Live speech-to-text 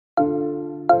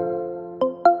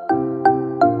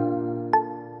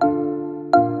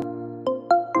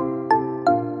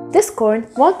this corn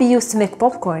won't be used to make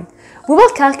popcorn. We will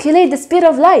calculate the speed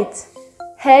of light.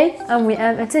 Hey, I'm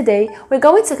Wiam, and today we're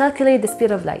going to calculate the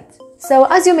speed of light. So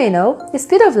as you may know, the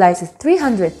speed of light is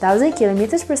 300,000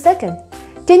 kilometers per second.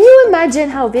 Can you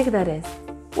imagine how big that is?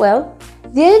 Well,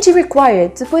 the energy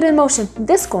required to put in motion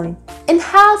this coin in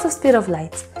half of speed of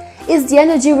light is the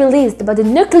energy released by the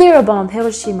nuclear bomb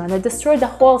Hiroshima that destroyed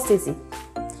the whole city.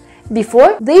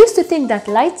 Before, they used to think that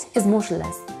light is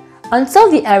motionless, until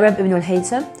the Arab Ibn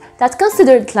al-Haytham that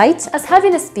considered light as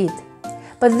having a speed.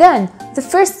 But then, the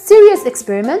first serious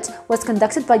experiment was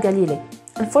conducted by Galilei.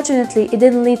 Unfortunately, it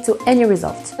didn't lead to any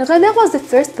result. Romer was the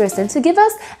first person to give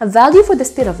us a value for the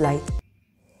speed of light.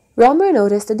 Romer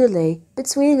noticed a delay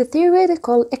between the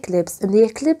theoretical eclipse and the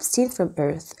eclipse seen from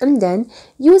Earth, and then,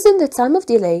 using the time of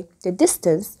delay, the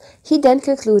distance, he then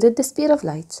concluded the speed of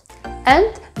light.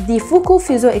 And the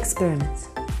Foucault-Fizeau experiment.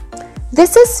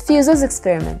 This is Fizeau's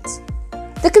experiment.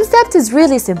 The concept is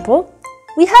really simple.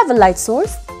 We have a light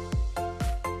source,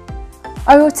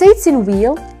 a rotating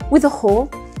wheel with a hole,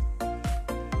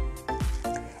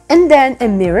 and then a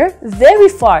mirror very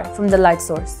far from the light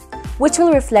source, which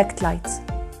will reflect light.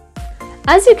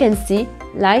 As you can see,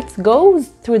 light goes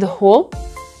through the hole,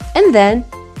 and then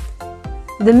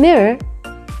the mirror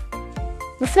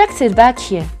reflects it back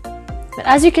here. But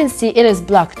as you can see, it is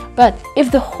blocked. But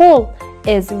if the hole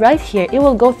is right here, it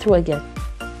will go through again.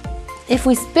 If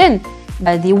we spin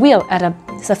the wheel at a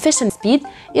sufficient speed,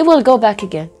 it will go back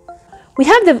again. We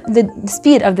have the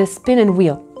speed of the spinning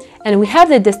wheel, and we have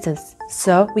the distance,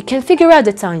 so we can figure out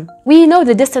the time. We know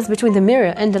the distance between the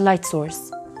mirror and the light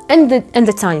source, and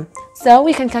the time, so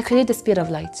we can calculate the speed of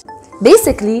light.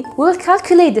 Basically, we will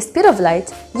calculate the speed of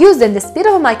light using the speed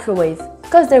of a microwave,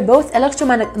 because they're both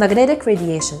electromagnetic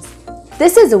radiations.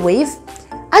 This is a wave.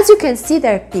 As you can see,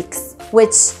 there are peaks,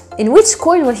 in which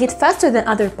coin will hit faster than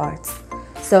other parts.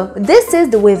 So this is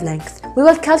the wavelength. We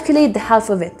will calculate the half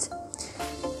of it.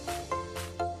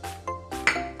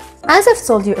 As I've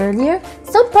told you earlier,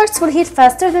 some parts will hit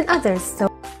faster than others,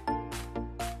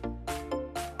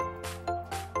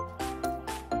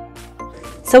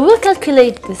 so we'll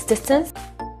calculate this distance.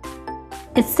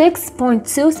 It's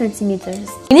 6.2 centimeters.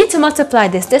 We need to multiply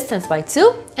this distance by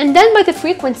 2 and then by the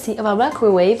frequency of a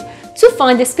microwave to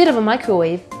find the speed of a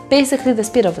microwave, basically the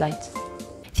speed of light.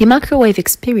 The microwave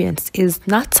experience is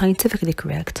not scientifically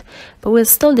correct, but we'll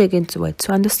still dig into it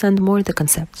to understand more the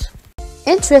concept.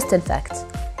 Interesting fact.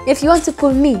 If you want to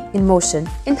put me in motion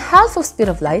in half of speed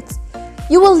of light,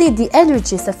 you will need the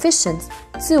energy sufficient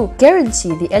to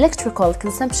guarantee the electrical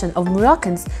consumption of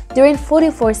Moroccans during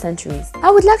 44 centuries.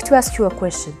 I would like to ask you a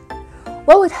question.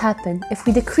 What would happen if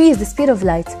we decrease the speed of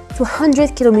light to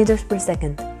 100 kilometers per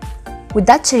second? Would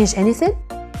that change anything?